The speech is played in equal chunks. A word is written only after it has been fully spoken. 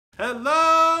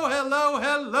Hello, hello,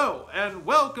 hello, and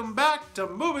welcome back to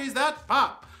Movies That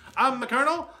Pop. I'm the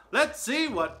Kernel. Let's see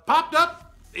what popped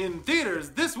up in theaters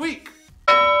this week.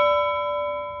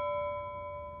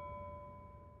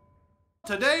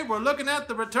 Today we're looking at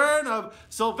the return of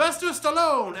Sylvester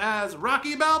Stallone as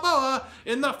Rocky Balboa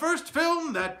in the first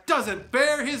film that doesn't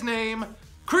bear his name,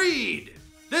 Creed.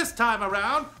 This time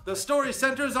around, the story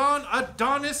centers on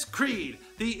Adonis Creed,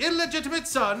 the illegitimate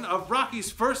son of Rocky's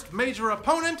first major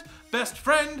opponent, best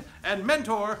friend, and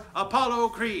mentor, Apollo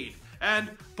Creed. And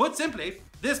put simply,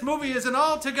 this movie is an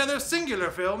altogether singular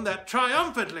film that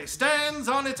triumphantly stands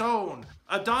on its own.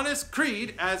 Adonis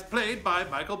Creed, as played by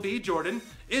Michael B. Jordan,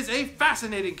 is a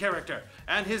fascinating character,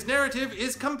 and his narrative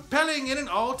is compelling in an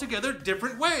altogether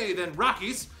different way than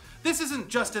Rocky's. This isn't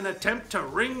just an attempt to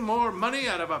wring more money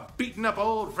out of a beaten-up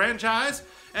old franchise,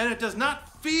 and it does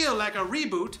not feel like a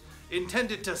reboot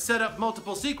intended to set up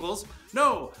multiple sequels.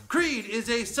 No, Creed is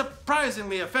a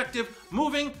surprisingly effective,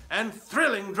 moving, and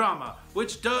thrilling drama,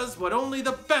 which does what only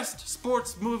the best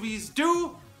sports movies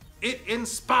do: it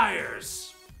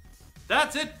inspires.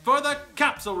 That's it for the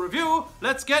capsule review.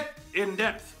 Let's get in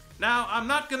depth. Now, I'm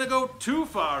not gonna go too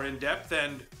far in depth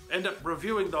and end up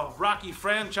reviewing the Rocky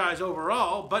franchise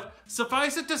overall, but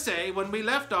suffice it to say, when we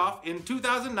left off in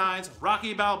 2009's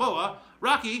Rocky Balboa,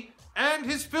 Rocky and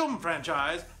his film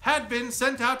franchise had been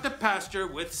sent out to pasture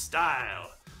with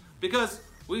style, because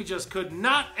we just could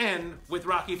not end with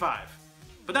Rocky V.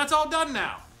 But that's all done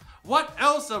now. What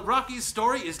else of Rocky's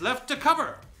story is left to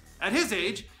cover? At his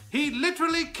age, he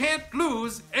literally can't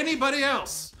lose anybody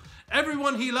else.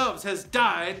 Everyone he loves has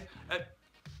died.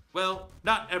 Well,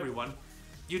 not everyone.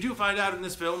 You do find out in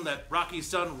this film that Rocky's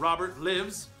son Robert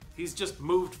lives. He's just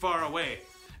moved far away.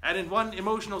 And in one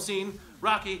emotional scene,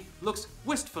 Rocky looks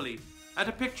wistfully at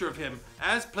a picture of him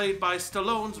as played by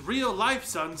Stallone's real-life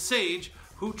son Sage,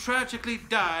 who tragically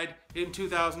died in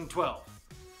 2012.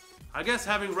 I guess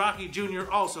having Rocky Jr.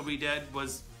 also be dead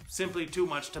was simply too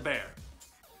much to bear.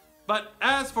 But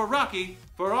as for Rocky,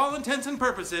 for all intents and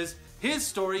purposes, his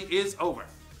story is over.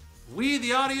 We,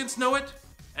 the audience, know it,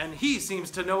 and he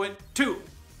seems to know it too.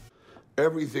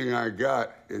 Everything I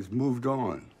got is moved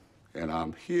on, and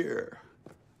I'm here.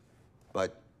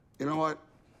 But you know what?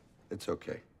 It's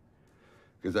okay.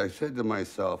 Because I said to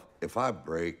myself, if I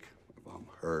break, if I'm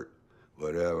hurt,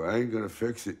 whatever, I ain't gonna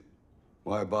fix it.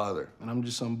 Why bother? And I'm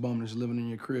just some bum that's living in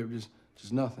your crib,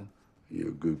 just nothing. You're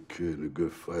a good kid and a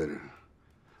good fighter.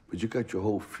 But you got your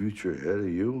whole future ahead of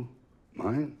you.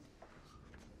 Mine?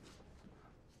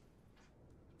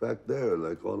 Back there,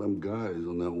 like all them guys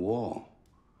on that wall.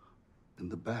 In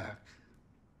the back,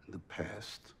 in the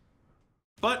past.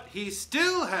 But he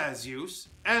still has use,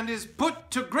 and is put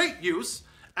to great use,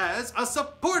 as a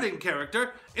supporting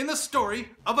character in the story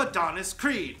of Adonis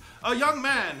Creed, a young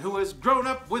man who has grown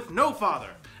up with no father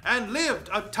and lived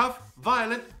a tough,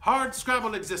 violent,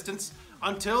 hard-scrabble existence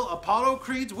until Apollo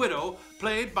Creed's widow,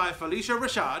 played by Felicia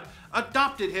Rashad,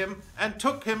 adopted him and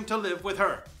took him to live with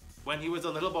her when he was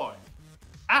a little boy.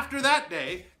 After that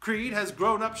day, Creed has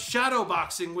grown up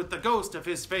shadowboxing with the ghost of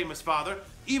his famous father,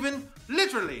 even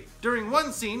literally during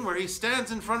one scene where he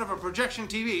stands in front of a projection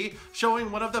TV showing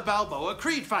one of the Balboa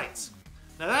Creed fights.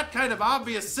 Now that kind of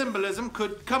obvious symbolism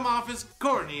could come off as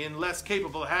corny in less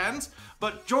capable hands,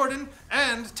 but Jordan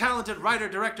and talented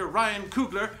writer-director Ryan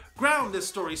Coogler ground this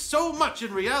story so much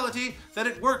in reality that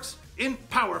it works in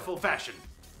powerful fashion.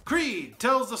 Creed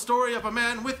tells the story of a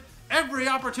man with every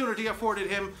opportunity afforded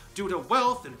him due to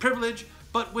wealth and privilege,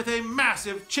 but with a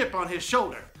massive chip on his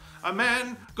shoulder. A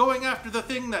man going after the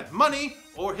thing that money,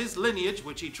 or his lineage,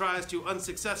 which he tries to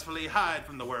unsuccessfully hide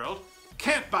from the world,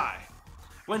 can't buy.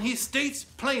 When he states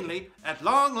plainly, at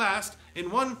long last,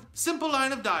 in one simple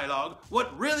line of dialogue,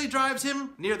 what really drives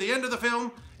him near the end of the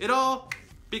film, it all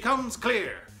becomes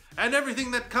clear. And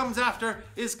everything that comes after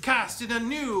is cast in a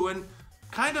new and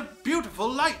kind of beautiful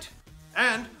light.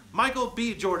 And Michael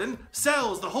B. Jordan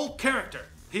sells the whole character.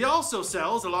 He also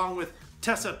sells, along with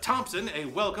Tessa Thompson, a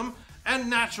welcome and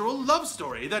natural love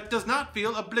story that does not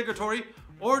feel obligatory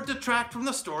or detract from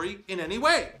the story in any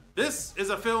way. This is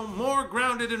a film more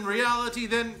grounded in reality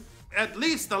than at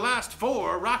least the last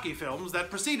 4 Rocky films that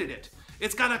preceded it.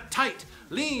 It's got a tight,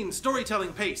 lean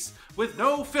storytelling pace with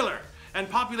no filler and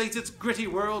populates its gritty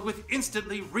world with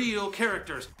instantly real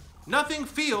characters. Nothing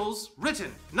feels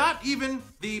written, not even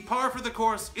the par for the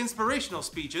course inspirational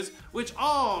speeches, which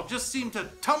all just seem to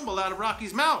tumble out of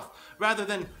Rocky's mouth, rather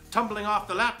than tumbling off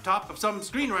the laptop of some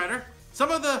screenwriter.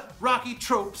 Some of the Rocky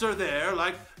tropes are there,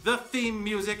 like the theme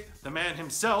music, the man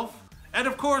himself, and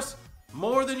of course,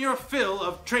 more than your fill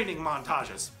of training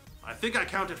montages. I think I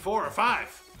counted 4 or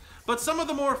 5. But some of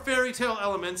the more fairy tale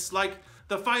elements, like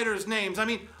the fighters' names. I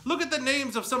mean, look at the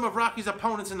names of some of Rocky's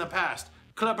opponents in the past.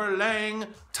 Clubber Lang,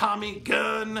 Tommy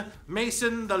Gunn,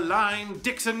 Mason the Line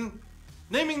Dixon.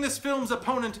 Naming this film's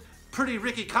opponent Pretty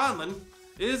Ricky Conlon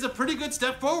is a pretty good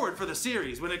step forward for the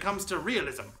series when it comes to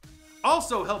realism.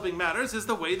 Also helping matters is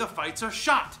the way the fights are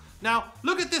shot. Now,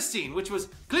 look at this scene, which was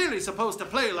clearly supposed to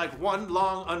play like one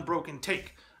long, unbroken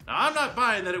take. Now, I'm not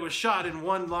buying that it was shot in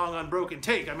one long, unbroken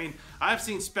take. I mean, I've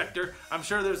seen Spectre. I'm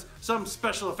sure there's some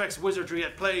special effects wizardry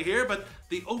at play here, but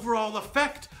the overall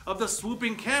effect of the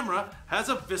swooping camera has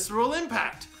a visceral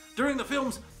impact. During the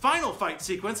film's final fight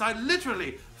sequence, I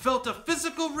literally felt a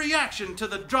physical reaction to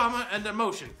the drama and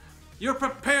emotion. You're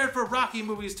prepared for Rocky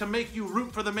movies to make you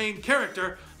root for the main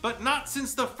character, but not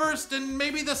since the first and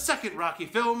maybe the second Rocky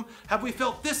film have we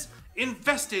felt this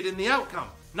invested in the outcome.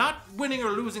 Not winning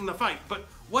or losing the fight, but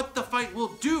what the fight will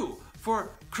do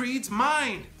for Creed's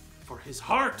mind, for his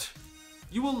heart.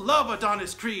 You will love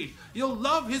Adonis Creed. You'll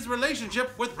love his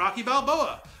relationship with Rocky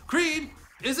Balboa. Creed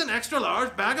is an extra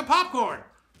large bag of popcorn.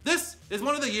 This is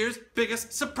one of the year's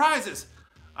biggest surprises.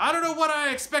 I don't know what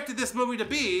I expected this movie to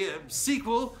be, a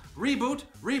sequel, reboot,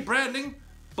 rebranding,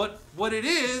 but what it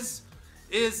is,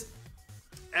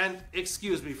 and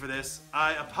excuse me for this,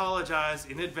 I apologize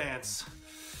in advance.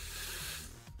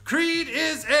 Creed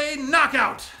is a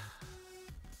knockout!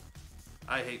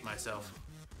 I hate myself.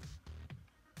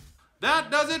 That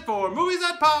does it for Movies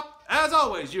That Pop. As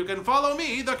always, you can follow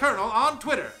me, the Kernel, on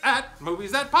Twitter at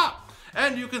Movies That Pop.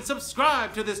 And you can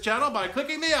subscribe to this channel by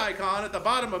clicking the icon at the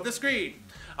bottom of the screen.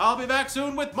 I'll be back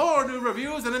soon with more new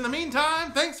reviews, and in the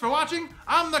meantime, thanks for watching.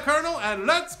 I'm the Kernel, and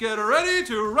let's get ready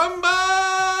to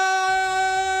rumble!